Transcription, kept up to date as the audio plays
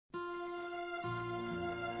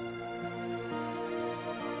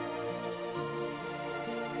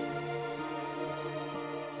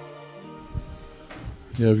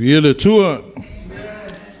Ja, vi er le tua.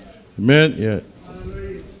 Amen, ja.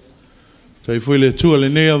 Tai foi le tua le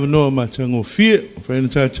nea vanoa ma tango fie. Whaina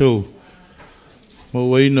tātou. Mo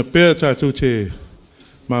waina pēr tātou te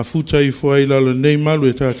mafutai foi lalo nei malu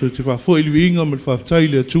e tātou te whafoi liwi inga ma whaftai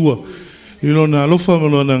le tua. Ilo na alofa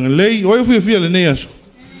malo na ngalei. Oi fia fia le nea so.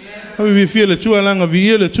 Hawi fia le tua langa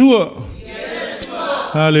vi le tua.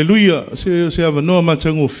 Aleluia. Se avanoa ma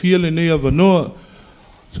tango fie le nea vanoa.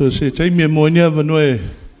 So se taimia moenia vanoe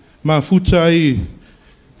mafutai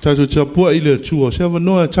tātou te apua i le tua. Se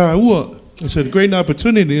avanoa tā ua. It's a great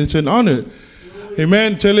opportunity. It's an honor.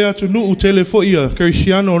 Amen. Tele atu nuu tele fo ia.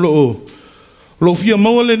 Cristiano lo fia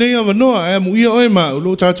maua le nei avanoa. Ea mu ia oe ma.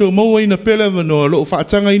 Lo tātou maua ina pele avanoa. Lo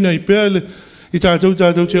whaatanga ina I pele. I tātou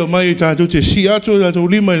te o mai. I tātou te si atu. Tātou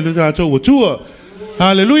lima i tātou watua.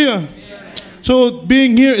 Hallelujah. So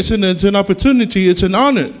being here, it's an opportunity. It's an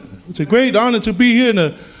honor. It's a great honor to be here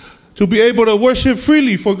and to be able to worship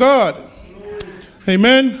freely for God.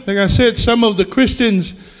 Amen. Like I said, some of the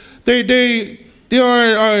Christians, they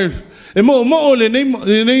are mo le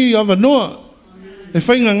nei avanoa. E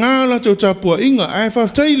whainga ngāla tau tāpua inga. Ai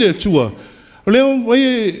whaftai le tua. Leo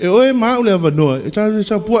e oe mau le avanoa. E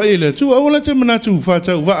tāpua e le tua. Ola te manatu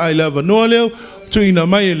whatau waa le avanoa leo. Tuina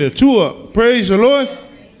mai le tua. Praise the Lord.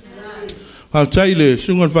 Whaftai le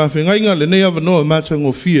sungan whawhengainga le nei avanoa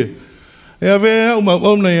mātango fie. E ave au ma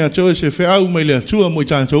ona ia toe se wheau mai le tua mo I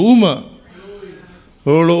tātou uma.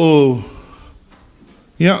 Olo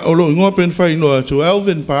ingoa pen whai noa tu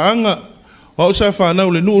Alvin Pa'aga. O sa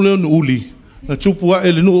whanau le nuu leo nuuli. Na tupua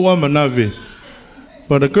e le nuu wa manave.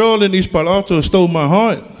 But a girl in East Palo stole my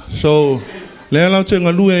heart. So, le alau te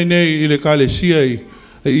ngalua nei I le kalesia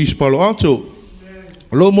I East Palo Alto.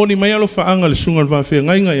 Lo moni mai alo whaanga le sungan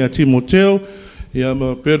whawhengainga ia Timoteo. Ia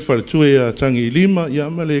ma per whaletue ia tangi lima. Ia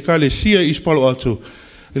ma le kalesia East Palo Alto.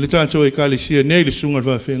 Ele tātou e kalesia nei le sungan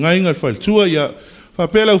whawhengainga whaletua ia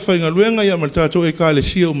whapela uwhainga luenga ia ma le tātou e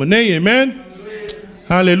kalesia o manei. Amen.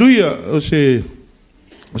 Hallelujah. O se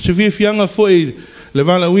fianga foi le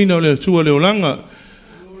vala wina o le tua le olanga.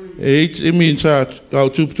 E mi sa au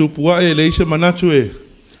tupu wa e le isa manatu e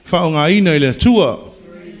whaonga ina I le tua.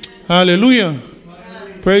 Hallelujah.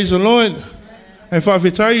 Praise the Lord. E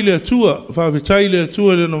whawhetai le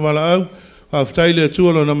tua le no wala au. Whawhetai le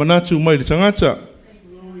tua le no manatu mai le tangata.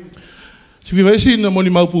 Si vi vaisi na moni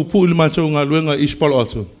maupupu le mātou ngā luenga East Palo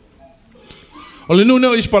Alto. O le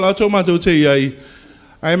nuneo East Palo Alto mātou te iai.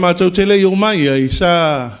 Ai mātou te leo mai ai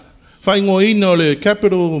sa whaingo ina o le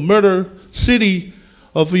capital murder city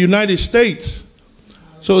of the United States.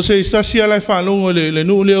 So se stasi alai whanongo le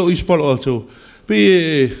nuneo East Palo Alto.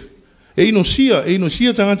 Pe e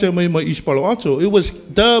inosia tangata mai East Palo Alto. It was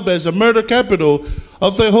dubbed as a murder capital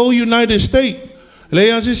of the whole United States.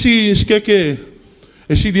 Le asi si skeke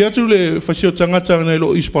e si diatu le fasio tangata nei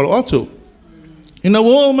lo East Palo Alto. Ina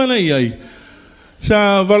wo mana iai.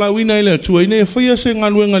 Sa valawina ile tua ine fia se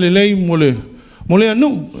ngaluenga le lei mole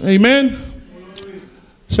anu. Amen.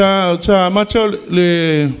 Sa macha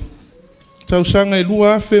le tausanga I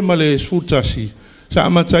lua fe male sfutasi. Sa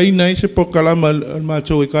Mataio nei se pokalama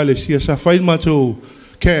macho e kalesia sa fai macho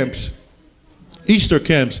camps. Easter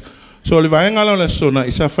camps. So le vaenga la sona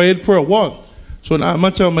isa fai prayer walk. So na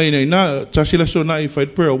macha mai nei na tasila sona I fai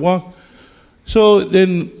prayer walk. So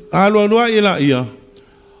then alua ila ia.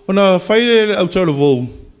 Ona faile outou le vou.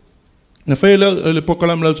 Na faile le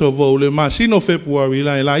pokalama outou vou le masino February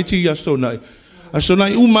la iti astonai.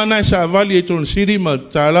 Astonai umana sa vali e ton city ma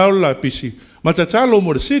talau la pisi. Ma tatalo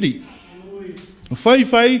mo the city. Fai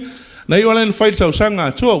na iwala fight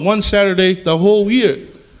sausanga to one Saturday the whole year.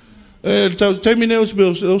 Terminals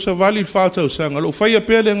bills also valid fatau sanga. Lo fai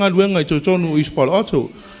pele nga luenga I tonu East Palo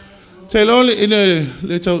Alto. Te lole le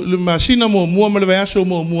masina mo mua ma le vaso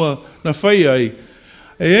mo mua na fai ai.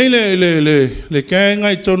 Le gang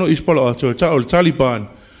I tono East Palo Alto, Taliban,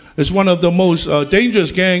 is one of the most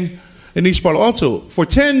dangerous gang in East Palo Alto. For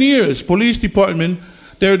 10 years, police department,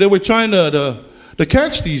 they were trying to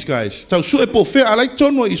catch these guys. I like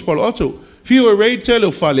tono East Palo Alto. Few raid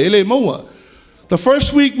tele fale ele moa. The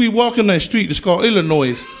first week we walk in that street, it's called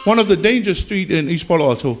Illinois, one of the dangerous streets in East Palo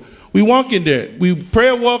Alto. We walk in there, we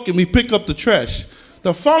prayer walk and we pick up the trash.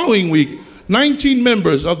 The following week, 19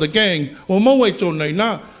 members of the gang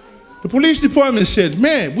the police department said,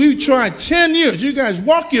 man, we tried 10 years. You guys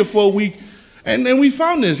walk here for a week, and we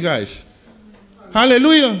found these guys.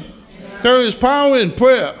 Hallelujah. Amen. There is power in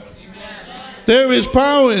prayer. Amen. There is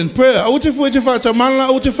power in prayer.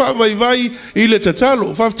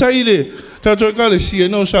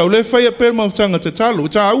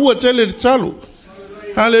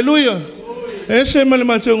 Hallelujah. Ese male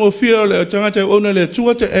matango fia le tangata ona le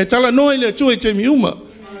tua te tala noi le tua te miuma.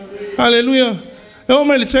 Hallelujah. O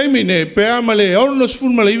mai le taimi ne pea ma le almost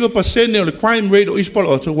full ma le 1% o le crime rate o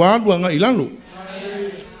Ispalo Alto wālua nga ilalu.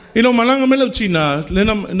 Ino malanga me lau tina, le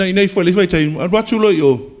nei fo le Faitau, watu lo i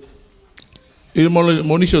o. Ino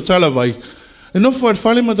mo nisi o tala vai. E no fo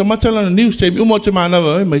fale ma matala na news tape, umo te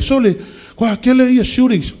manawa, mai sole, kwa kele ia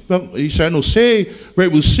shootings, i San Jose,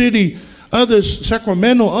 Redwood City, others,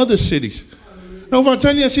 Sacramento, other cities. No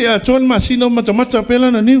fatania si a ton ma sino mata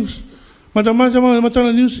pela na news. Mata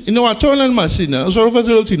na news. Ino a ton ma sina, so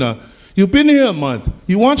lo tina. You've been here a month.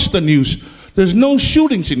 You watch the news. There's no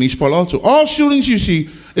shootings in East Palo Alto. All shootings you see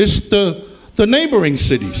is the neighboring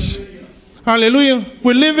cities. Hallelujah.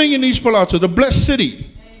 We're living in East Palo Alto, the blessed city.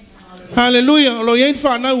 Hallelujah. Lo yen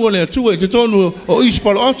fa na wo le tua te tonu o East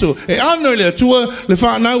Palo Alto. E ana le tua le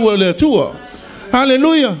fa na wo le tua.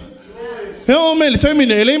 Hallelujah. He o me le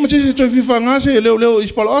taimine le mati se to fifa ngase le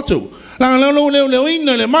East Palo Alto. La le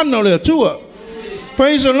ina le mana le tua.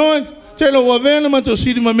 Praise the Lord. Te lo wa vena ma to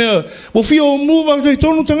sidi ma mea. Wo fio move out te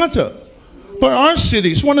tonu tangata. But our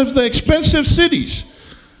city is one of the expensive cities.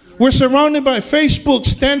 We're surrounded by Facebook,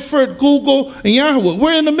 Stanford, Google, and Yahoo.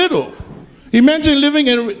 We're in the middle. Imagine living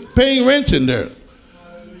and paying rent in there.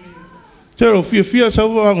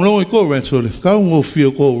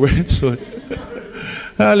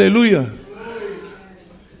 Hallelujah.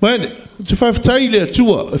 But if I've Thailand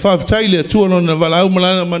tour on the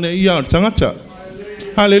Valaumana Mania Tangata.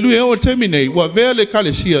 Hallelujah. Or terminate. What vele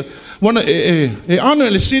Kalesia. One honor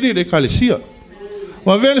the city de Kalesia.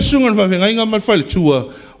 Wa vele sungan va venga mal fal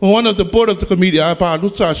tua. One of the board of the committee pa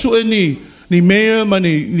luta so ni mayor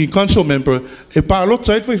ni council member e pa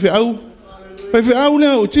luta it fa au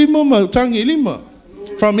na o timo ma tangi lima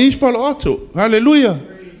from East Palo Alto. Hallelujah.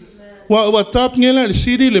 Wa tap ngela le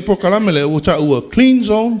city le proclame le uta u clean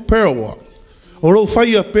zone parawalk. Olo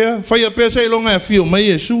fire pair say longa feel mai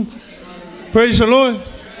Yesu. Praise the Lord.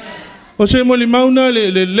 O se mo limauna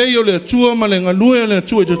le leo le tua ma le ngalue le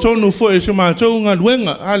tua te tonu fo e se matou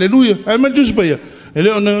ngaluenga. Hallelujah. Ai ma just ba ya. E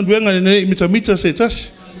leo na ngaluenga le mita se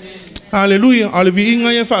tas. Hallelujah. Ale vi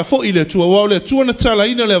inga ye fa fo ile tua wa le tua na tala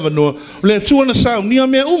ina le vano. Le tua na sa ni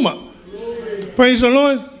me uma. Praise the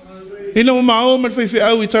Lord. Ina ma o ma fa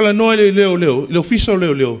au itala no le fiso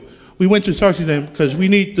leo. We went to talk to them because we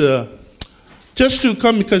need just to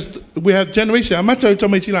come because we have generation. Mataio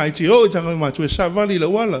tamaiti la iti o tanga ma tu sa vali la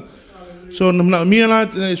wala. So na mia la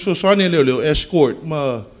so soane leo escort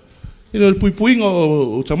ma puipuinga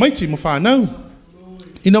o tamaiti ma fa nau.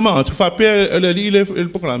 Ina ma tu fa pe le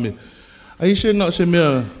proclame. Ai se no se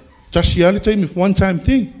me tasiality me one time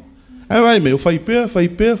thing. Ai me fa pe.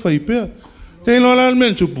 Te no la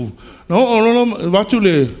men tupu. No watu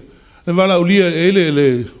le vala ulia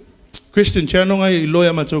le Christian channel ngai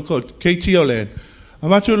loya mato ko KTL land.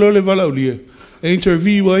 Amato le vala ulia.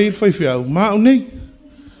 Interview ai fa ma nei.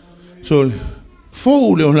 So,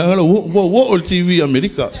 fo le ona wo TV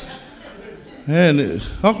America. And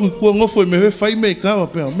aku ko ngofo me fai make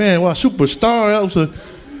up man, wa superstar.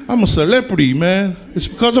 I'm a celebrity, man. It's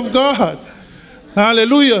because of God.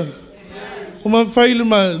 Hallelujah. Uma fai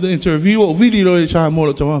ma interview o video le cha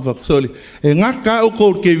mo to ma fa soli. E ngaka o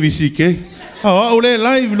ko KVCK. Oh, le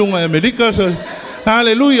live lunga America so.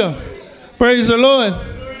 Hallelujah. Praise the Lord.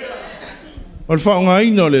 Ol fa nga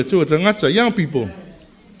ino le tu ngata young people.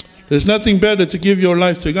 There's nothing better to give your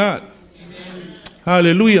life to God. Amen.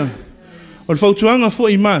 Hallelujah. Keep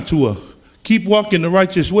walking the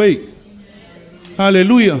righteous way. Amen.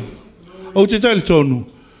 Hallelujah. O te tali tonu.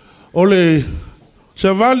 Ole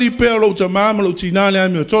savali pe lo te mama lo tinale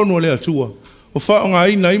ami o tonu le atua. O whaonga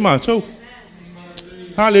ina I mātou.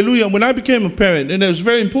 Hallelujah. When I became a parent, and it was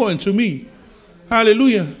very important to me.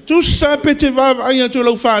 Hallelujah. Tu sa pete vav aya tu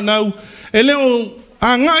lo whanau. E leo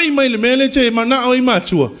a ngai mai le mele te mana o I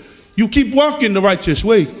mātua. You keep walking the righteous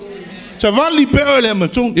way. Savali pe le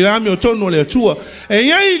matung I ami o tonu le atua. E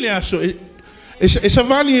yai le aso e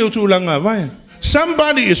savali e o tu langa vai.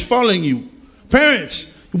 Somebody is following you. Parents,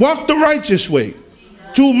 walk the righteous way.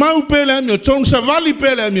 Tu mau pe le ami o tonu, savali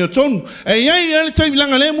pe le ami o tonu. E yai e te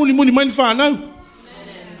langa le muli mai whanau.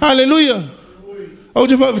 Hallelujah. O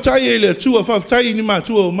te whawhatai e le atua, whawhatai ni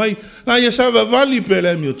mātua o mai. Na ia savali pe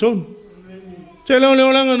le ami o tonu. Te leo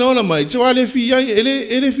langa nona mai, te wale fi ai,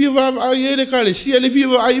 ele fi va ai ele kale si ele fi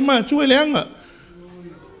va ai ma tu ele anga.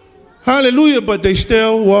 Hallelujah, but they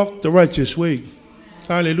still walk the righteous way.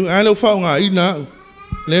 Hallelujah. Alo fa nga ina,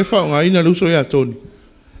 le fa nga ina lu so ya toni.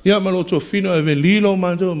 Ya malo to fino even lilo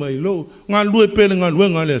manto mai lo, nga lu pe nga lu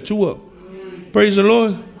nga le tua. Praise the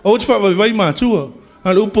Lord. O te fa vai ma tua.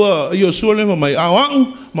 Alo pa yo so le mai awau,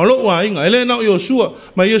 malo wa inga, ele na yo so,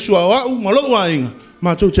 mai Yesu awau, malo wa inga.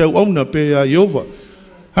 Matou te ona pe Yehova.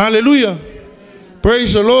 Hallelujah.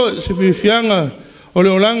 Praise the Lord. Se fianga o le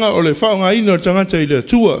olanga o le whaonga ina o tangata I le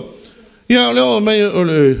tua. Ia o leo mai o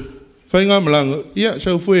le whainga malanga. Ia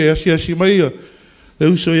sau fue asi mai le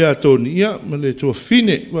uso ia toni. Ia ma le tua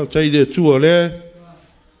fine. Wa tai le tua le.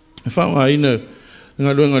 Whaonga ina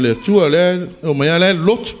ngā luenga le tua le. O mai le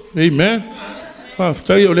lot. Amen. Wa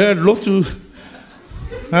tai o le lotu.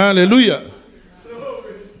 Aleluia.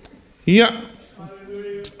 Ia.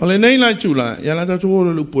 O le nei lai tula. Ia la tatu o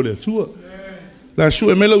le lupo le tua. La su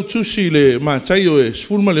e mela Tusi le Mataio e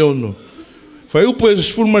sfulma le ono. Fai upo e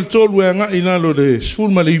sfulma le tolu e ngai nalo le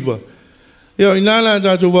sfulma le iwa. Ia inala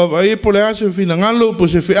tatu wawa e po le ase fina ngalo po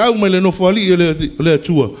se Faitau me le nofo ali le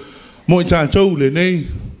atua. Mo I tātou le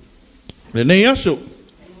nei aso.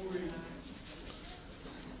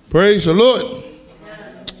 Praise the Lord.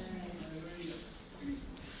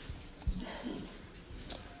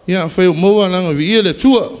 Ia fai umoa langa vi ia le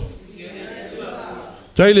tua.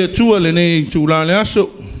 Tai le tua le nei tula le aso.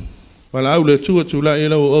 Wala au le tua tula e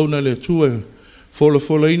lau au na le tua.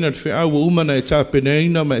 Fola ina le Faitau umana e tāpene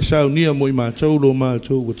ina ma e sau nia mo I mātou lo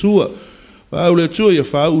mātou wa tua. Wa au le tua ia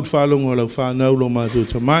whaau whalongo lau whanau lo mātou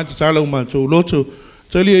tamati talau mātou loto.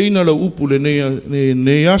 Talia ina lau upu le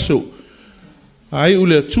nei aso. Ai u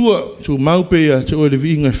le tua tu maupe ia te o le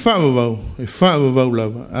vi inga e whaavavau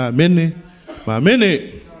lava. Amene. Ma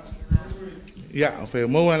amene. Ia, whai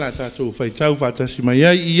maua la tātou Faitau whātasi mai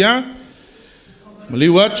ai ia.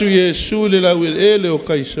 Maliu atu Iesu le lau ele o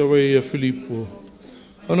Kaisare ia Filipo.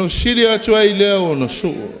 Ono siri atu ai leo ono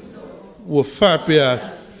so. Ua whape atu.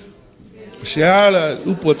 Se ala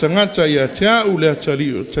upo tangata ia te au le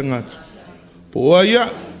atari o tangata. Po ia.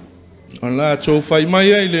 An la tau whai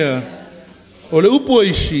mai ai lea. O le upo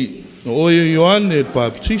isi. O e Ioane el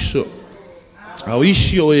Baptiso. Au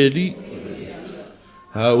isi o Eli.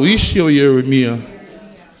 Au isi o Jeremia.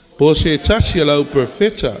 Po se tasi a lau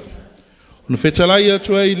perfeta. Ono fetalai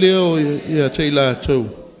atu ai leo ia te la tau.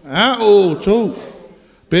 A o tau.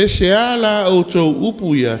 Pe se a la o tau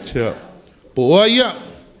upu ia te. Po ia.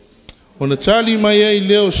 Ono tali mai ai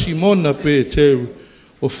leo Simona pe teru.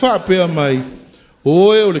 O wha pea mai.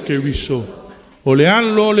 O e o le keriso. O le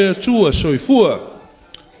anlo le atua soifua.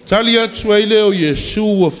 Tali atu ai leo Iesu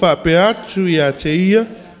o wha pea atu ia te ia.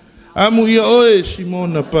 Amu ia oe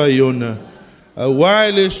Simona pa iona. A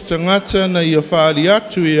waile stangata na ia whaali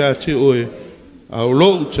atu ia te oe. A o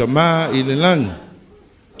lou ta maa I le langi.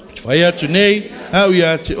 Whai atu nei, au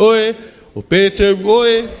ia te oe, o Peter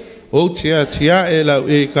oe, o te atia e lau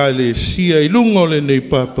e ka le sia I lungo le nei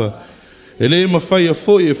papa. E le ma whai a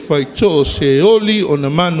foi e Faitau se oli o na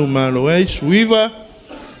manu malo e suiva.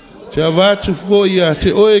 Te avatu foi ia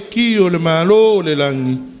te oe ki o le malo o le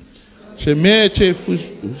langi. Se mea te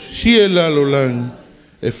fusia lalo langi.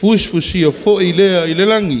 E fusia foi lea I le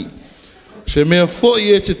langi. Se mea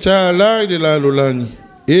foi e te tāla I le lalo langi.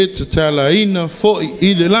 E te tāla ina foi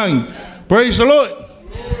I le langi. Praise the Lord.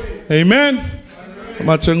 Amen.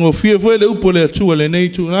 Matango fia foi le upo le atua le nei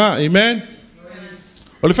tu na. Amen.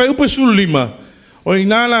 O le fai upo sulu lima. O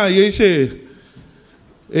inala I se.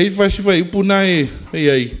 E fasi fai upo na e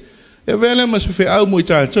ai. E vele ma se Faitau mo I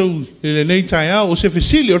tātou le nei tai au o se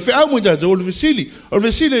fesili o le Faitau mo I tātou o le fesili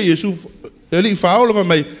Iesu e li whaola wa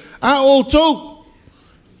mai a o tau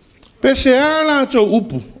pe se ala tau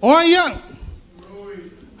upu o ia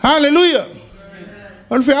Hallelujah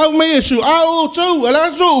o le Faitau mai Iesu a o tau ala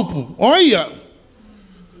tau upu o ia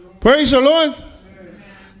praise the Lord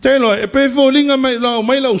telo e pe folinga mai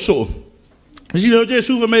lau so si no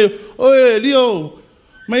Iesu wa mai o e lio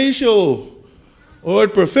mai so o el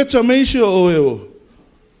profeta meisio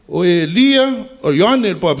o Elia o Ioane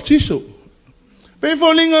el Baptiso. Pe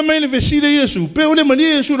folinga mai le vesile Iesu. Pe o le mani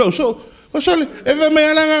Iesu lau so. O sole, e ve me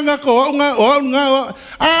alanga nga ko o nga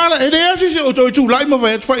ala e rea si se o toi tu lai ma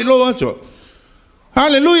vai fai lo ato.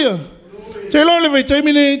 Hallelujah. Te lo le vai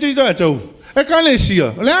termine te tatou. E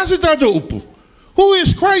kalesia. Le ase tatou upu. Who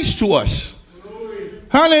is Christ to us?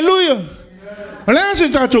 Hallelujah. Le ase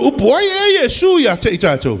tatou upu. Ai e Iesu ya te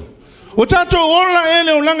tatou. O tatou ola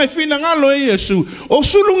ele o langa fina ngalo e Iesu. O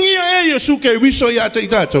sulungia e Iesu ke riso ia te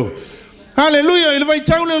tatou. Hallelujah. Ele vai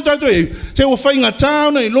tau le tatou e. Te o whainga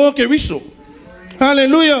tau na I loa ke riso.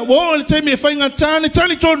 Hallelujah. Wo le te me whainga tau ne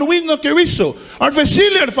tali tonu winga ke riso. Ar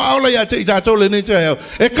vesile ar whaola ia te tatou le ne te au.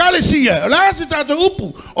 E kalesia. La se tatou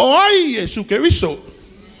upu. O ai Iesu ke riso.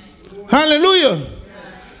 Hallelujah.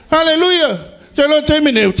 Hallelujah. Te lo te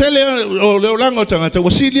mine. Te le o leo lango tangata.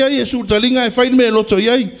 Wasilia Iesu talinga e whain me loto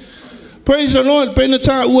iai. Praise the Lord. Pena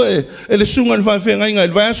ta ue e le sunga le whawhenga inga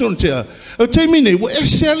il vai ason tea. O te mine, wa e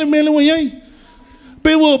seale mele wa iai.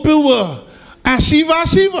 Pewa, a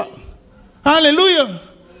siva. Hallelujah.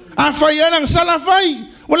 A whai alang sala whai.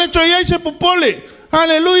 Wale to iai se popole.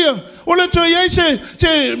 Hallelujah. Ole to ye se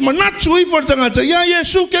manatu I for tangata ya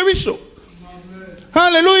Yesu Keriso.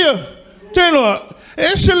 Hallelujah. Telo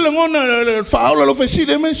ese ngona faula lo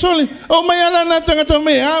fesile me sole. O mayala na tangata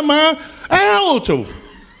me ama auto.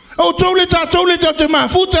 Outou le tatou ma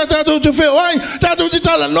futa tatou te fe oi tatou te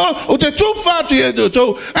tala no o te tu fa tu e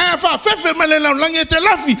to fa fefe male la lange te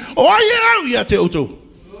lafi o ai ya te outou.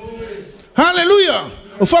 Hallelujah.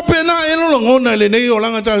 O fa pena e no ngona le nei o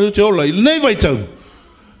langa tatou te ola nei vai tau.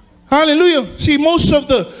 Hallelujah. See, most of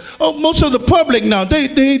the public now,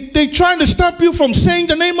 they trying to stop you from saying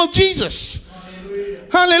the name of Jesus.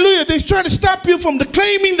 Hallelujah. They're trying to stop you from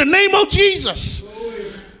declaiming the name of Jesus.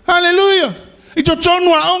 Hallelujah. Hallelujah.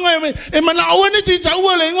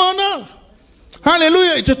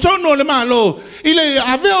 It's a tono le malo. Ile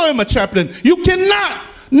aveo ma chaplain. You cannot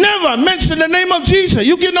never mention the name of Jesus.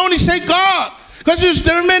 You can only say God, because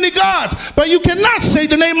there are many gods, but you cannot say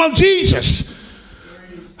the name of Jesus.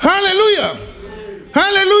 Hallelujah.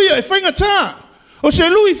 Hallelujah. If I ta o se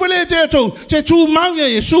lui fale te tu mau ya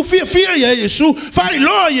Yesu fear ya Yesu fai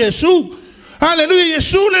lo Yesu. Hallelujah.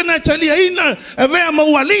 Yesu le na talia ina ave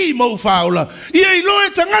mo wali mo faula. Ia lo e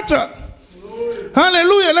tangata.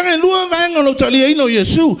 Hallelujah. La lua vanga lo talia ina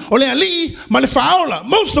Yesu o le ali ma le faula.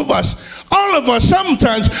 Most of us, all of us,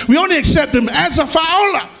 sometimes we only accept him as a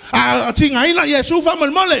faula. Tinga ina Yesu fa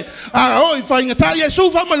mole. Oh, fa ngata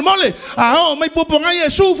Yesu fa mole. Oh, mai poponga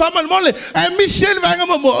Yesu fa mole. And Michel vanga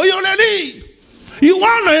mo. Yo le you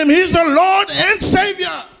honor him. He's the Lord and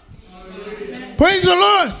Savior. Praise the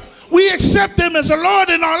Lord. We accept him as the Lord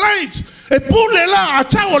in our lives. But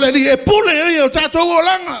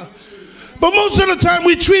most of the time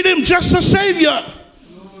we treat him just as Savior.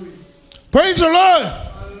 Praise the Lord.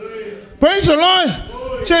 Praise the Lord.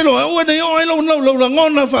 Say lo o ne o lo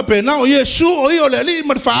ngona fa pe na o Yesu o yo le li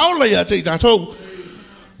ma fa o ya te ta so.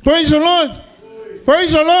 Praise the Lord.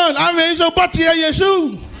 Praise the Lord. Ave so pati ya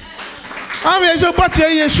Yesu. Ave so pati ya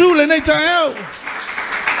Yesu le nei ta el.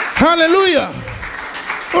 Hallelujah.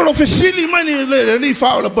 Lo fesili mani le li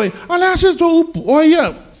fa o la pe. Ala se to o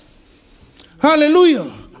ya. Hallelujah.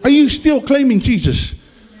 Are you still claiming Jesus?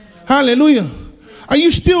 Hallelujah. Are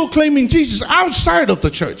you still claiming Jesus outside of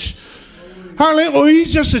the church? Hallelujah. Or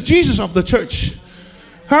he's just the Jesus of the church?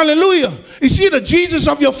 Hallelujah. Is he the Jesus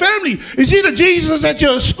of your family? Is he the Jesus at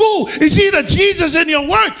your school? Is he the Jesus in your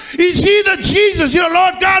work? Is he the Jesus, your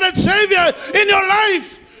Lord God and Savior in your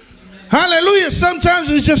life? Hallelujah.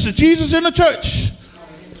 Sometimes it's just a Jesus in the church.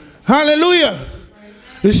 Hallelujah.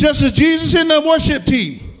 It's just a Jesus in the worship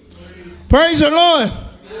team. Praise the Lord.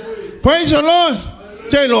 Praise the Lord.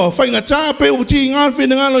 Say Lord, fai ngata pe uti ngal fi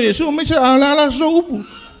ngalo Yesu me sa ala so upu.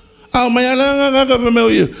 Au mai ala nga ka me o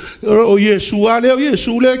Yesu ale o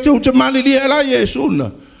Yesu le tu te mali li ala Yesu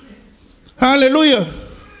na. Hallelujah.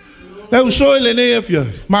 Le so le ne efia.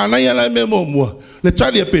 Ma na ya la me mo mo. Le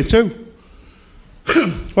tali pe teu.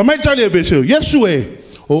 Pa mai tali pe teu. Yesu e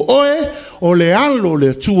o oe o le alo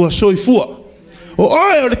le tua soifua. O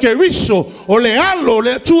oe o le keriso o le alo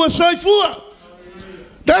le tua soifua.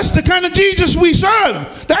 That's the kind of Jesus we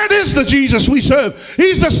serve. That is the Jesus we serve.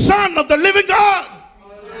 He's the Son of the living God.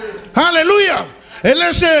 Hallelujah.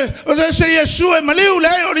 Ele se Yesu e maliu le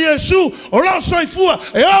o Yesu o lo soifua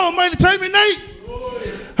e o mai time nei.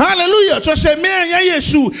 Hallelujah. So se me ya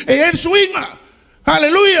Yesu e ensuinga.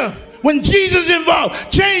 Hallelujah. When Jesus is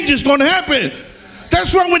involved, change is going to happen.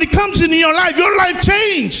 That's why when he comes into your life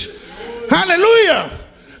changes. Hallelujah.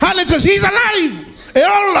 Hallelujah, because he's alive. E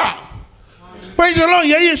ola. Praise the Lord.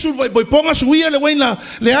 Ya Yesu vai ponga suia le waina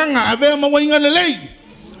le anga ave ma waina le lei.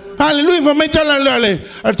 Hallelujah. Fa mai tala le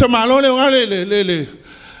tamalo le ngale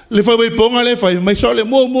le fa vai ponga le fa mai so le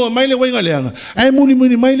mo mai le waina le anga. Ai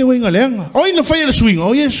muni mai le waina le anga. O ina fa le swinga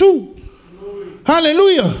o Yesu.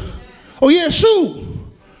 Hallelujah. O Yesu.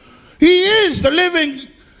 He is the living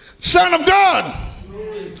Son of God.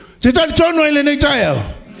 Se tal tono ele nei taia.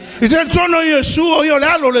 Se tal tono Yesu o yo le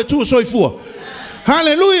alo le tu soifua.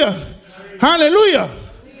 Hallelujah. Hallelujah.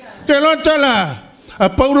 Te lontala a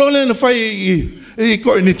Paulo le fai I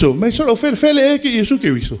Corinto. Ma solo fele che Gesù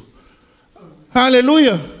che viso.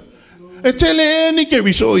 Hallelujah. E te le ni che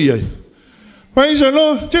viso ia. Praise the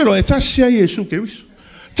Lord. Te lo e tassia Gesù che viso.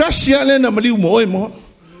 Tassia le na maliu mo e mo.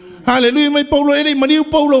 Hallelujah. Mai Paulo ele maliu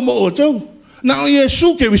Paulo mo o tau. Na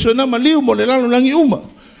Gesù che viso na maliu mo le lalo langi uma.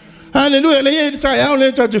 Hallelujah. Le e tai au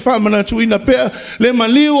le te fa mana tu ina pe le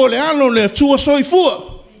maliu o le alo le tua soifua.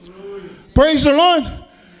 Praise the Lord.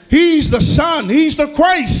 He's the Son. He's the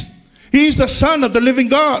Christ. He's the Son of the living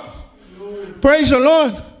God. Praise the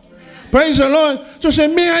Lord. Praise the Lord. So say,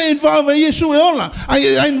 me I involve Yesu e ola.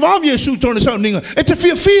 I involve Yesu tona sa ninga. It's a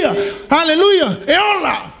fear. Hallelujah. E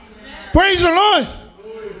ola. Praise the Lord.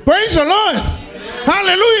 Praise the Lord.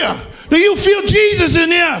 Hallelujah. Do you feel Jesus in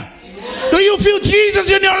here? Do you feel Jesus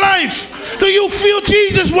in your life? Do you feel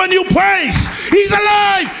Jesus when you praise? He's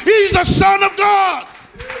alive. He's the Son of God.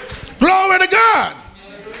 Glory to God.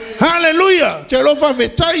 Hallelujah. Te lofa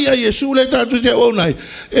vetai ya Yesu le tatu te onai.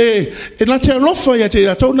 Na te lofa ya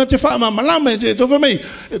te to na te fa malama te to fa me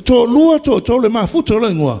to lua to le mafuto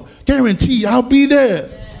le ngoa. Guarantee I'll be there.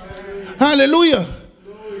 Hallelujah.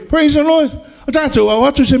 Praise the Lord. Tatu wa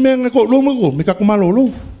watu se me ko lo mo me ka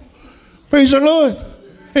kumalo. Praise the Lord.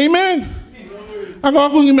 Amen.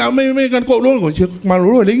 Ako me kan ko lo ko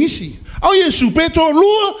malo le ngisi. Oh Yesu peto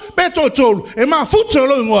lua peto to e mafuto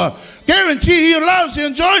le ngoa. Guarantee he allows to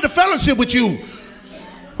enjoy the fellowship with you.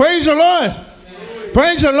 Praise the Lord.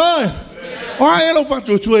 Praise the Lord.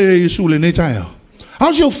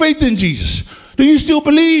 How's your faith in Jesus? Do you still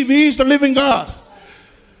believe he is the living God?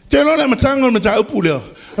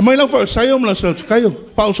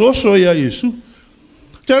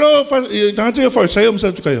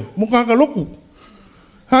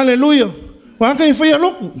 Hallelujah.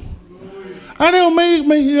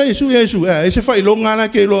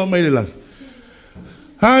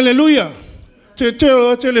 Hallelujah.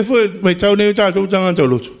 Telephone mai tau nei tau tanga tau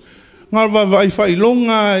lotu. Ngal vai fai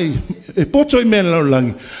longa e poto I me la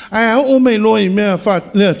langi. Ai o me loi me fa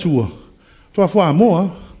le tua. Tua fa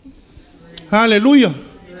mo. Hallelujah.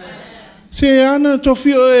 Se ana to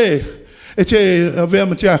fio e te ave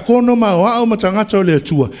ma te kono ma o ma tanga tau le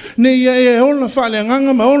tua. Nei e ona fa le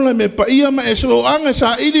nganga ma ona me pa ia ma e so anga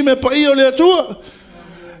sa ili me pa ia le tua.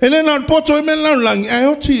 Ele na poto me la langi. Ai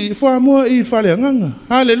o ti fa mo I fa le nganga.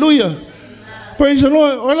 Hallelujah. Praise the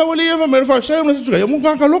Lord. Ola wali eva me fa sai una tuka. Mo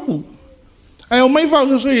ka loku. Ai o mai fa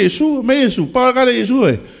so Yesu, me Yesu, pa ka le Yesu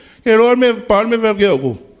e. E Lord me pa me ve ke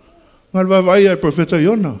ko. Ngal va vai al profeta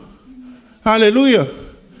Yona. Hallelujah.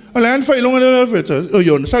 Ola an fa ilonga le profeta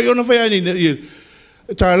Yona. Sa Yona fa ni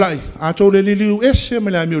ta lai. A to le liu ese me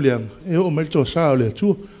la miuliang. E o me to sa le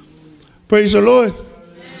tu. Praise the Lord.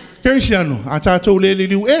 Cristiano, a ta to le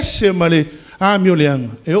liu ese me le a miuliang.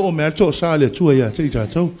 E o me to sa le tu ya te ta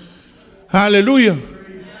to. Hallelujah.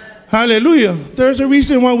 Hallelujah. There's a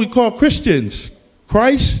reason why we call Christians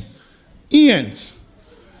Christ-ians.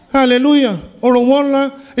 Hallelujah. Olo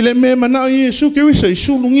wala ele me mana Yesu Kristo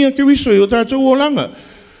Yesu lungia Kristo yo tatu olanga.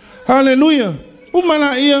 Hallelujah.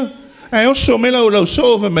 Umana ia ai oso me la so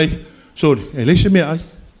over me. Sorry. Elise me ai.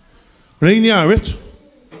 Reini aret.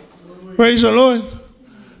 Praise the Lord.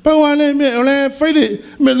 Pa wale me ole faile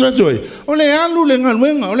me la joy. Ole alu le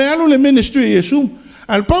nganwenga, ole alu le ministry Yesu.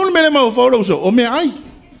 Al Paul me le mau follow so o me ai.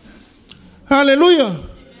 Hallelujah.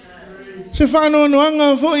 Se fa no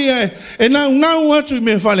anga fo ia e na watu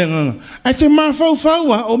me fa le nga. A te ma fa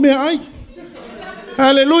o me ai.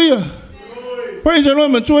 Hallelujah. Praise the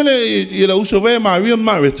Lord. Matuele I la uso ve Maria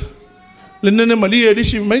married. Le nene Maria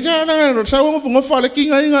disi me na sa wo fo fa le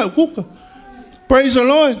kinga inga kuka. Praise the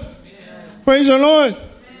Lord. Praise the Lord.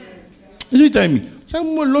 Is it time? Sa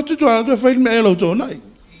mo lotu to ala to fa me elo to nai.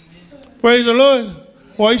 Praise the Lord.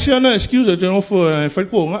 Why is there excuse that you for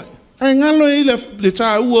Faitau? I ngalo le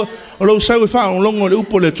ta u o lo sa fa longo le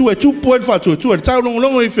upo le tu point fa tu ta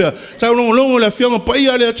longo I fa ta longo le fianga pa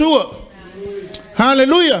ia le tu.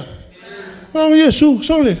 Hallelujah. Oh Yesu,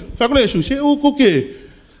 sorry. Fa ko Yesu se o ko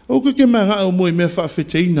ke ma o mo me fa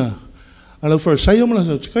fetina. Alo fa sa yo mala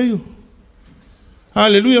sa kayo.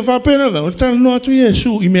 Hallelujah. Fa pena ga ta no tu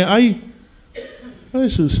Yesu I me ai.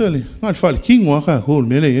 Yesu sorry. Ngal fa king wa ka ko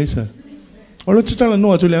me le yesa. Ola te tala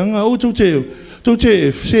noa tu le anga o tu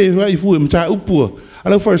te se vai fu mta upu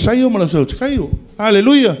ala for saio mala so kaio.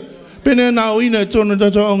 Hallelujah. Pene na o ina tonu ta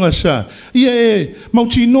onga sa ie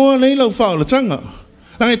mauti noa nei lau fa la tanga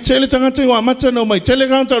na tele tanga te wa mata no mai tele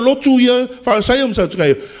kanta lotu ia fa saio msa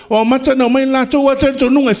kaio o mata no mai la to wa te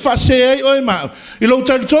tonu e fa se ai o ma I lo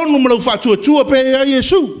ta tonu mala fa tu pe ia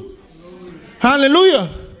Yesu. Hallelujah.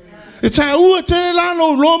 E ta u te la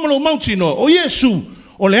no lo mauti no o Yesu.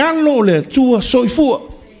 Ole alo le tua soifua.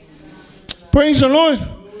 Praise the Lord.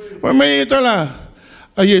 Wa me tala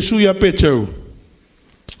a Yesu ya Petro.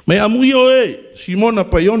 Me amuio Simona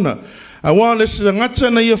Paiona. A wa le ngata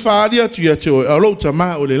na ia faaria tu ya te alo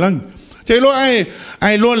tama o le lang. Te lo ai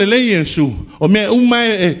lo le Yesu. O me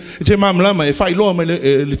umai te mamlama e fai lo me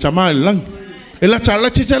le tama le lang. E la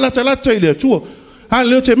tala le tua.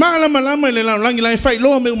 Hallelujah. Te malama le lang la fai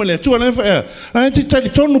lo me le tua na fa. Ai te tali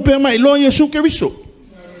tonu pe mai lo Yesu Kristo.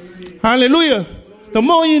 Hallelujah. The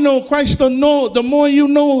more you know Christ, the more you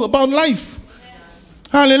know about life.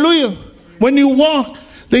 Hallelujah. When you walk,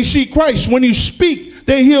 they see Christ. When you speak,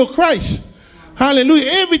 they hear Christ. Hallelujah.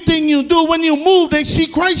 Everything you do, when you move, they see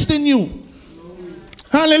Christ in you.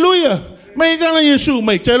 Hallelujah. Mai kala Yesu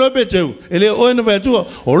mai te lo pe teu. Ele o na vetua.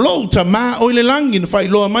 O lo tama o le langi na fai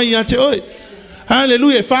lo mai ya te oi.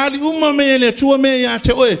 Hallelujah. Fali uma me le tua me ya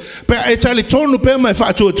te oi. Pe e tali tonu pe mai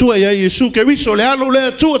fa tua tua ya Yesu ke riso le alo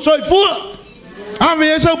le tua soi fua.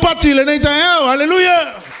 Ave e sau pati le nei tai au.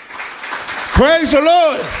 Hallelujah. Praise the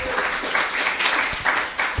Lord.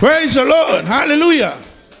 Praise the Lord. Hallelujah.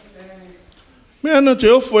 Me ana te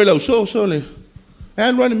ofo e lau so le.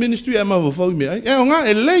 And run the ministry am of a me. E o nga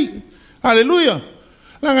e lei. Hallelujah.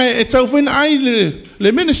 Langa e tau fin ai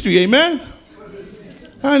le ministry. Amen.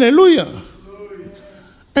 Hallelujah.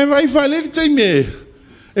 E vai fa le te me.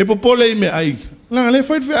 E popole me ai. Langa le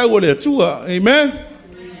fai fe au le tua. Amen.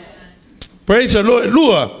 Praise the Lord.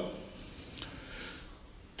 Lua.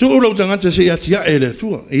 Tu ulo tangata se atia e le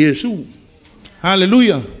tua. Yesu.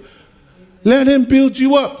 Hallelujah. Let him build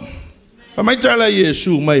you up. Pa mai tala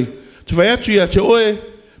Yesu mai. Tu vai atu ia te oe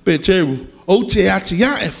pe teru. O te ati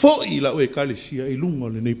ia e fo'i la oe kalesia e lunga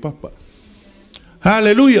le nei papa.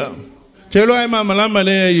 Hallelujah. Te loa e mamalama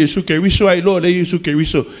le Yesu ke riso ai lo le Yesu ke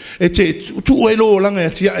riso. E te tu e lo langa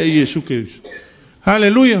ati ia e Yesu ke riso.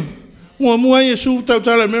 Hallelujah. Mua Yesu tau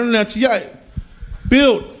tala mero le ati ia e.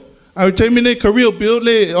 Build. I would take me a career build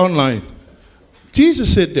le online.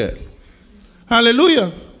 Jesus said that.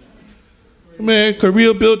 Hallelujah. Me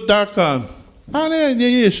careerbuild.com.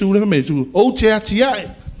 Hallelujah. Yesu le me tu. O te ati ia e.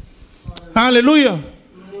 Hallelujah.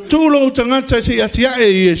 Tulo tangata se atia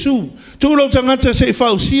e Yesu. Tulo tangata se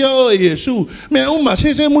fausia o e Yesu. Me uma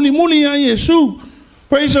se muli a Yesu.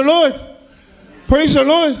 Praise the Lord. Praise the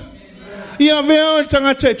Lord. Ia veo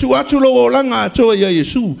tangata tu atulo o langa ato e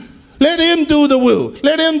Yesu. Let him do the will.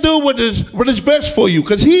 Let him do what is best for you,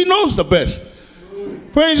 because he knows the best.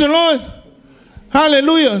 Praise the Lord.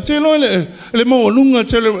 Hallelujah. Te lo le mo lunga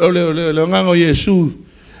te le ngango Yesu.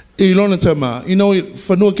 Ilona tama,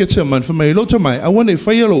 whanua ke te man, whamai lo tamai, a wane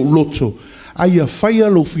whaia lo loto, aia whaia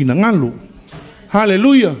lo fina ngalo.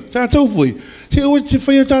 Hallelujah, tātou fui. Te oe te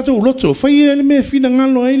whaia tātou loto, whaia ele mea fina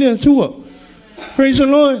ngalo ele atua. Praise the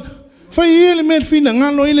Lord. Whaia ele mea fina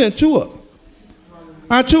ngalo ele atua.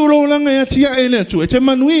 A tu lo langa ya tia ele atua, e te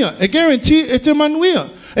manuia, e guarantee e te manuia.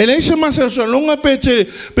 E leisa masa so longa pe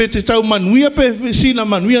te tau manuia, pe sina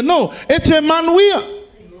manuia, no, e te manuia.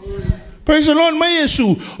 Praise the Lord, mai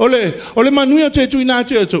Yesu. Ole manuia te tuina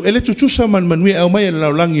te to. Ele tu tusa manuia au mai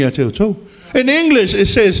la langia te to. In English it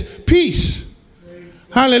says peace.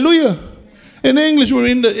 Hallelujah. In English, we're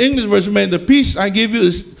in the English version, man, the peace I give you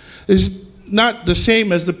is not the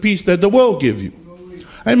same as the peace that the world give you.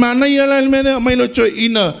 Ai mana ia la mena mai lo to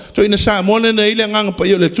ina Samoan na ile nganga pa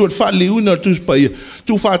yo le tu fa liuna tu pa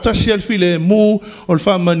tu fa tasi al file mu o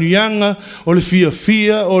fa manuianga o le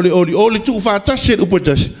fia o le tu fa tasi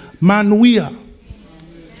upotas manuia.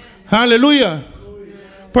 Hallelujah.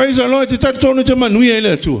 Praise the Lord. Te tonu te manuia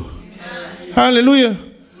ile tu. Hallelujah.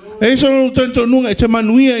 E so tanto nunga te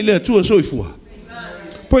manuia ile tu soifua.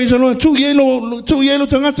 Praise the Lord. Tu yelo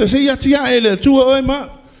tangata se ya tia ile tu o ma.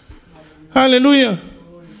 Hallelujah.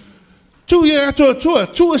 Tu ye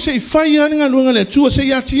tu se fai nga lunga le tu se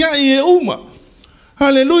ya tia e uma.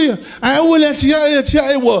 Hallelujah. Ai o le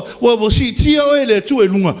tia e wo si tia o le tu e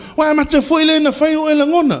lunga. Wa ma te foi le na fai o le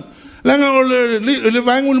ngona. Langa o le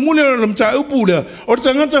vangu le mule le mta upula. O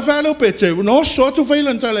tangata fa lo pete. No so tu fai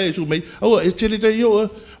lan tala Yesu mai. O e te te yo.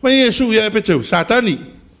 Mai Yesu ya pete. Satani.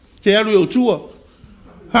 Te alu o tua.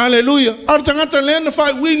 Hallelujah. O tangata le na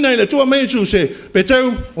fai wina le tua mai Yesu se. Pete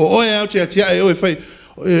o e tia e o fai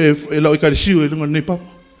e lo ka siu e lunga nei papa.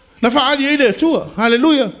 Na fa ali ile tua.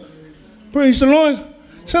 Hallelujah. Praise the Lord.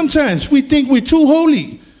 Sometimes we think we're too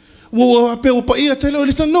holy. Wo pe o pa ia te lo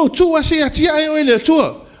listen no tu ase tia e o ile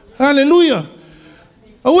tua. Hallelujah.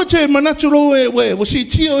 The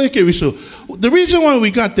reason why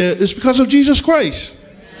we got there is because of Jesus Christ.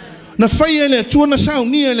 Na fai ele tua na sau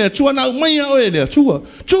ni ele tua na mai o ele tua.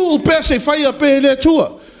 Tu pe se fai pe ele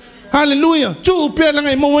tua. Hallelujah. Tu pe la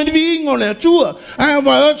ngai mo vi ingo le tua. Ai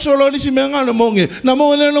va so lo si me ngalo monge. Na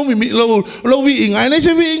mo le lo vi inga. Ai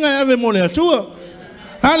se vi inga ave mo le tua.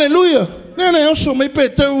 Hallelujah. Na na so mai pe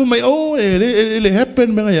tu mai o ele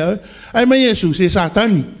happen me ya. Ai mai Jesus se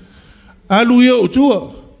Satani. Aleluia, tua.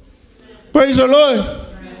 Praise the Lord.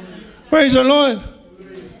 Praise the Lord.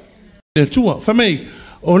 Tua, famei.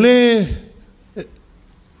 Ole.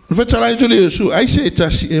 Fatala tole su. Ai se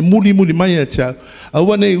tasi e muli mai ata.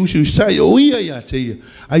 Awane usu sai o ia ya te.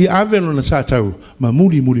 Ai avelo na satau, ma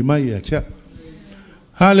muli mai ata.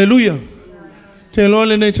 Hallelujah. Te lo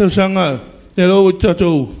le nei tau sanga. Te lo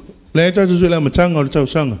tato. Le tato su la matanga o tau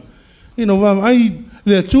sanga. Ino va ai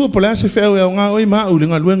le tua pala se feo e nga oi ma u le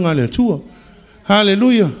luenga le tua.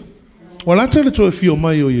 Hallelujah. Wala te le to fio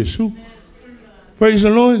mai o Yesu. Praise the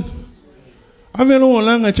Lord. Avelo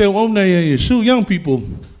langa te ona ia Yesu. Young people,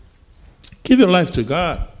 give your life to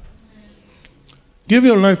God. Give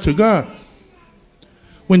your life to God.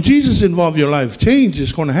 When Jesus involves your life, change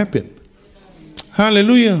is going to happen.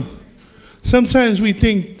 Hallelujah. Sometimes we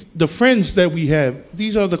think the friends that we have,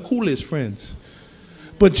 these are the coolest friends.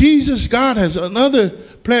 But Jesus, God has another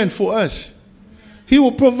plan for us. He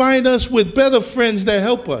will provide us with better friends that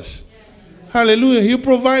help us. Hallelujah. He'll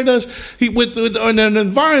provide us with an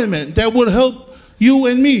environment that will help you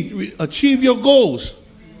and me achieve your goals.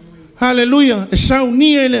 Hallelujah.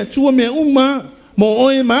 Mo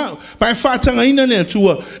oe ma pa fatanga ina ne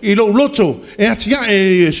tua I lo loto e atia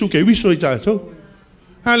e Yesu ke wiso I tato.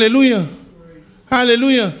 Hallelujah.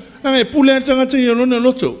 Hallelujah. Na e pule tanga te yo no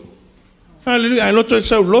loto. Hallelujah. Ai loto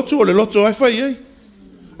sa loto o le loto ai fai ai.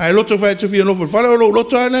 Ai loto fai te fia no for fale o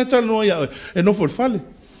loto ana ta no ya e no for fale.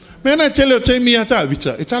 Me na tele o te mi ata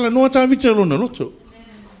vita. E tala no ata vita lo na loto.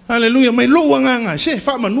 Hallelujah. Mai lo nganga se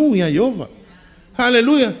fa manu ya Jehova.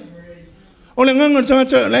 Hallelujah. Ole nganga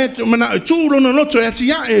tata le mana tulo na loto e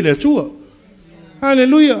tia e le tua.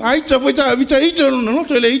 Hallelujah. Ai ta foi ta vita ito na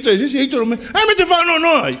loto le ito se ito me. Ai me te fa no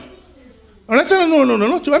ai. Ole tala no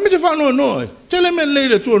loto. Ai me te fa no ai. Tele me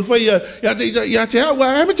le tua foi ya te wa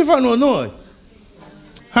ai me te fa no ai.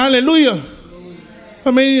 Hallelujah.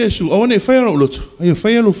 Amen Yesu. O ne fa no loto. Ai fa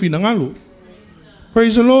lo fina ngalo.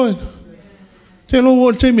 Praise the Lord. Te lo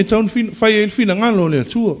wo te mi taun fa fina ngalo le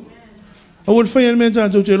tua. O wo fa me ta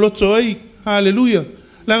te loto ai. Hallelujah.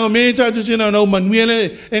 Lango me ta tu sina no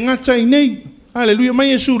manuele e ngata nei. Hallelujah. Mai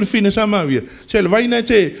Yesu le fina sama via. Se le vai na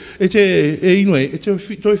te e inue e te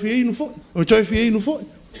toi fi inu fo. O toi fi inu fo.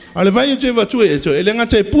 Ale vai te va tu e to e le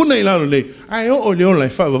ngata e puna I lalo nei. Ai o le on lai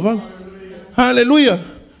fa va. Hallelujah.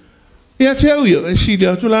 E te au e si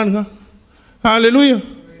le tu langa. Hallelujah.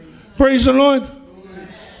 Praise the Lord.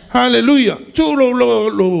 Hallelujah. Tu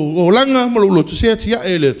lo langa mo lo tu se tia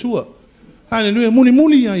e le tua. Hallelujah.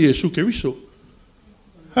 Muli ya Yesu Keriso.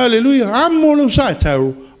 Hallelujah. Amo lo sa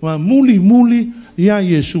tau. Ma muli ya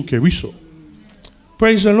Yesu Keriso.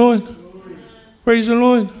 Praise the Lord. Praise the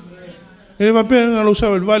Lord. E va pena lo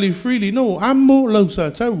sa el valley freely. No, amo lo sa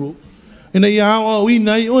tau. Ina ya o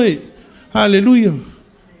ina oi. Hallelujah.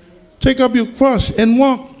 Take up your cross and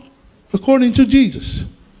walk according to Jesus.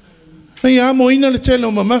 Na ya amo ina le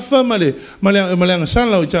telo ma mafa male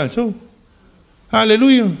sala o tau.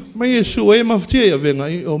 Hallelujah. Mai Yesu e maftia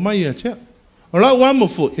venga o mai atia. O la wamo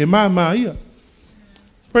fo e ma ia.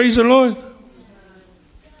 Praise the Lord.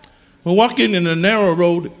 We're walking in a narrow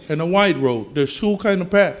road and a wide road. There's two kind of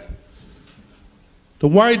path. The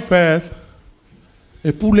wide path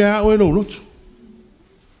e pule a o lo lot.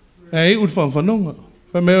 E ud van vanonga.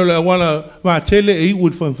 Fa me la wala va tele e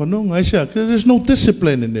ud van vanonga. I said there's no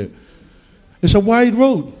discipline in there. It's a wide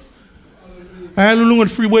road. I had to look at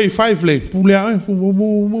freeway 5 lane.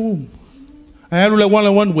 I had to let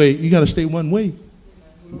one way. You got to stay one way.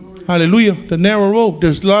 Hallelujah. The narrow road.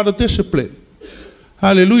 There's a lot of discipline.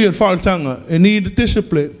 Hallelujah. Faltanga. And need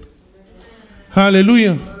discipline.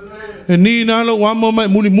 Hallelujah. And need nalo one moment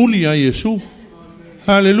muli ya Yesu.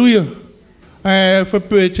 Hallelujah. I for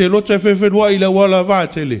te lote fe wa ila wala va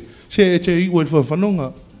tele. Se te iwel fa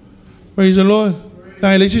fanonga. Praise the Lord.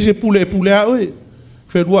 Na ile se pule a oi.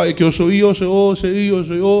 Fedwa e que eu sou io, sou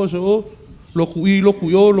loku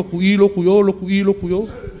yo.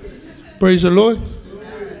 Praise the Lord.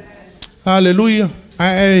 Hallelujah.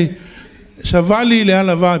 Ai savali le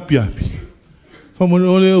ala va piapi.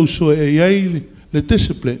 Famolo le uso e ai le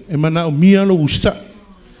discipline e mana o mia lo usta.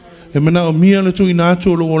 E mana o mia le tu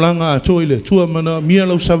inato lo langa ato ile tu mana mia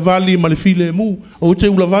lo savali ma le file mu o te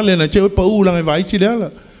ula vale na te pa ula e vai ti le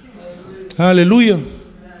ala. Hallelujah.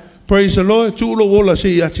 Praise the Lord. Tu lo wola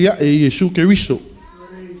se atia e Yesu Keriso.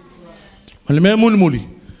 Ale me muli.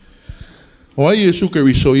 O ai Yesu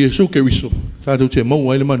Keriso. Tato te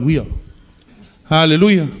mo ele manuia.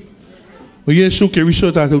 Hallelujah. O Yesu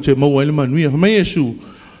Keriso tato te mo ele manuia. Ma Yesu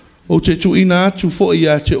o te tu ina tu fo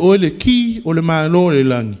ia te o le ki o le malo le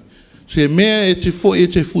langi. Se me e te fo e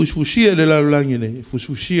te fusia le langi ne.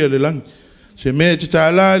 Fusia le langi. Se me te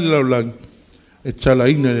tala le langi. E tala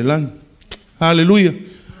ina le langi. Hallelujah.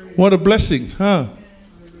 What a blessing, huh?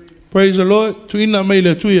 Praise the Lord. Tu ina mai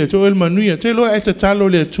le tuia, tu el manuia. Te lo e te talo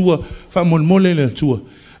le tua, fa molmole le tua.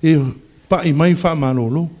 E pa I mai fa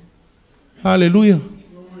malolo. Hallelujah.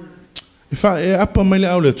 E fa e apa mai le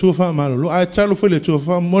au le tua fa malolo. Ai talo foi le tua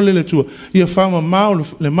fa mole le tua. Ia fa ma mau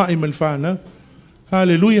le mai mal fa na.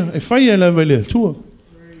 Hallelujah. E fa ia le le tua.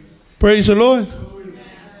 Praise the Lord.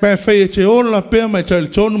 Pa fa e te ola pe mai tale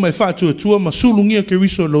tonu mai fa tua ma sulungia ke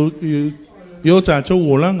riso lo Yo tato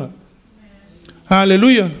wolanga.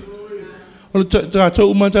 Hallelujah. O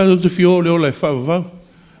tātou uma tātou te whio leo lai whawawau.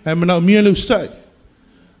 E mana o mia leu stai.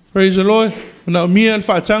 Praise the Lord. Mana o mia le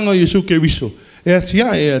whaatanga o Yesu Keriso. E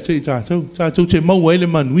atia e a te tātou. Tātou te mau ele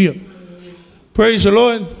manuia. Praise the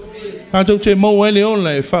Lord. Tātou te mau ele on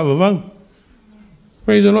lai whawawau.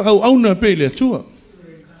 Praise the Lord. Au auna pe le atua.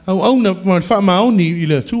 Au auna whamaoni i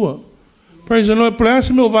le atua. Praise the Lord.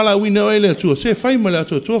 Please me o wala wina o ele atua. Se whaima le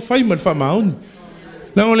atua. Tua whaima le whamaoni.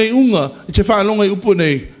 Lango le unga. I te whaalonga i upo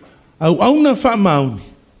nei. Au auna whamaoni.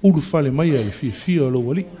 Uru whale mai ale fia o lo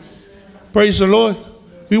wali. Praise the Lord.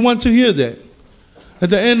 We want to hear that. At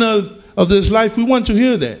the end of this life, we want to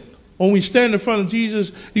hear that. When we stand in front of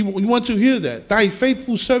Jesus, we want to hear that. Thy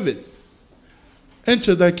faithful servant,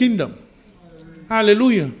 enter thy kingdom.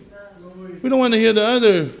 Hallelujah. We don't want to hear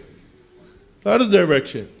the other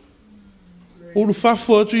direction. Ulu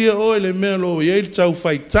fafo atu ia o ele mea lo ia il tau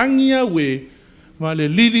Faitangia we ma le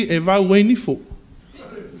lili e va weni fo.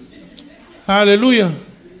 Hallelujah.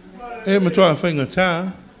 E matoa whainga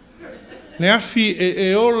tā. Ne afi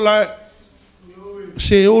e ola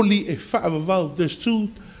se oli e whaavavau. There's two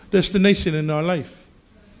destinations in our life.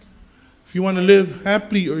 If you want to live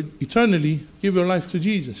happily or eternally, give your life to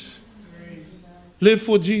Jesus. Live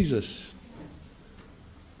for Jesus.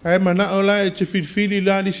 Ai mana ola e te whiwhiri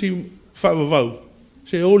la ni si whaavavau.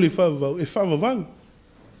 Se oli whaavavau. E whaavavau.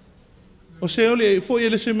 O se oli e fo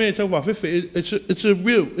ele se me tau wawhewhe.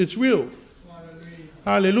 It's real.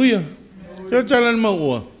 Hallelujah. You're telling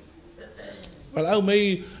maua. Well, au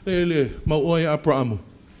mei le maua ia Abrahamu.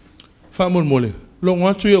 Whamon mole. Long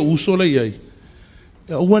atu ia uso le iai.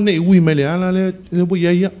 Wane ui me le ala le bui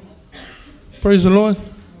ia. Praise the Lord.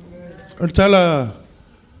 Tala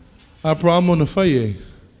Abrahamu na whai ei.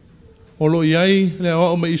 O lo iai le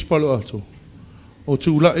awa o me ispalo ato. O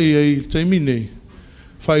tu lai ei teimi nei.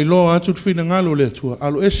 Whai loa atu tuwhina ngalo le atua.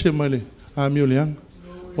 Alo ese mai le a mio le anga.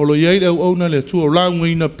 O lo iai au au na le atua. O launga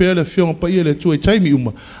ina pēr le whionga pa ia le atua. I taimi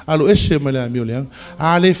uma. Alo ese mai le a mio le anga.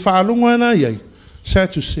 A le whaalonga na iai.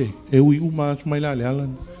 Sad to say. E ui uma atu mai la le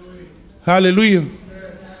alana. Hallelujah.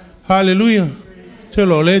 Hallelujah. Te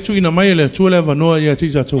lo le tu ina mai le atua le avanoa ia ti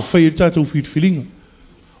tātou. Whai e tātou whitwhilinga.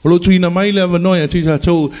 O lo tu ina mai le avanoa ia ti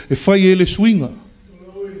tātou. E whai e le swinga.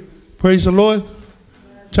 Praise the Lord.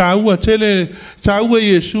 Tāua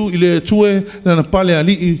Yesu i le tue na na pale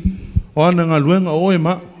alii o ana ngā luenga o e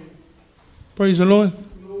ma. Praise the Lord.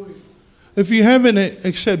 If you haven't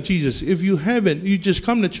accepted Jesus, if you haven't, you just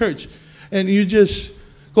come to church and you just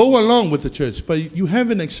go along with the church, but you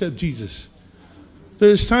haven't accepted Jesus. There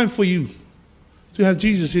is time for you to have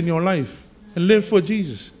Jesus in your life and live for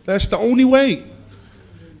Jesus. That's the only way.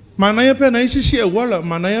 Manaya pe na isi si e wala,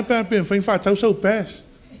 manaya pe pe whain whātau sau pass.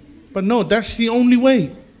 But no, that's the only way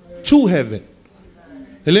to heaven.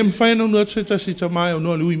 Ele mwhaina unu atu ta si ta mai o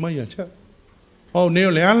noa lui mai a tia. O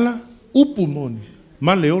neo le ala, upu moni,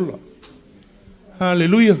 ma le ola.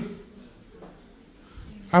 Hallelujah.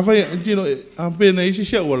 You know, I'm being a easy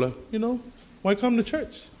shit wala. You know, why come to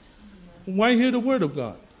church? Why hear the word of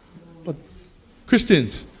God? But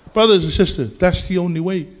Christians, brothers and sisters, that's the only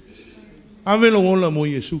way. Avelo ola mo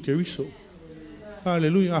Yesu Keriso.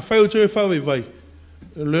 Hallelujah. A whai o te whawe vai.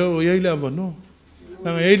 Leo iei le avano.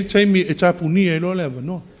 Nanga iei te taimi e tapuni e lo le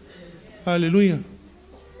avano. Hallelujah.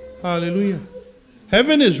 Hallelujah.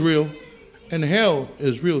 Heaven is real and hell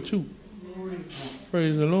is real too.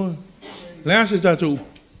 Praise the Lord. Lasa tātou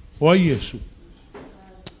o Yesu.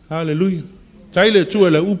 Hallelujah. Taile tua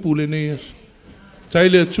la upu le ne Yesu.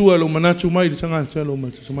 Taile tua lo manatu mai le tangata lo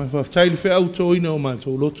manatu mai fa. Taile fe auto ina o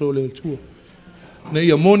manatu loto le tua. Ne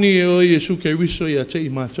ia moni e o Yesu Keriso ia te i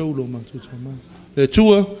manatu lo manatu mai. Le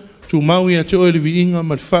tua tu mau ia te o le viinga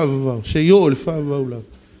ma le whaavavau. Se i o le whaavavau lau.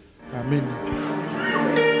 Amen.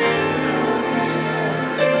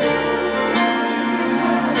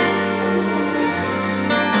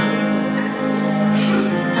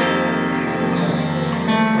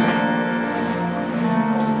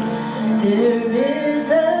 There is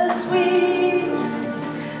a sweet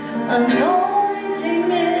anointing.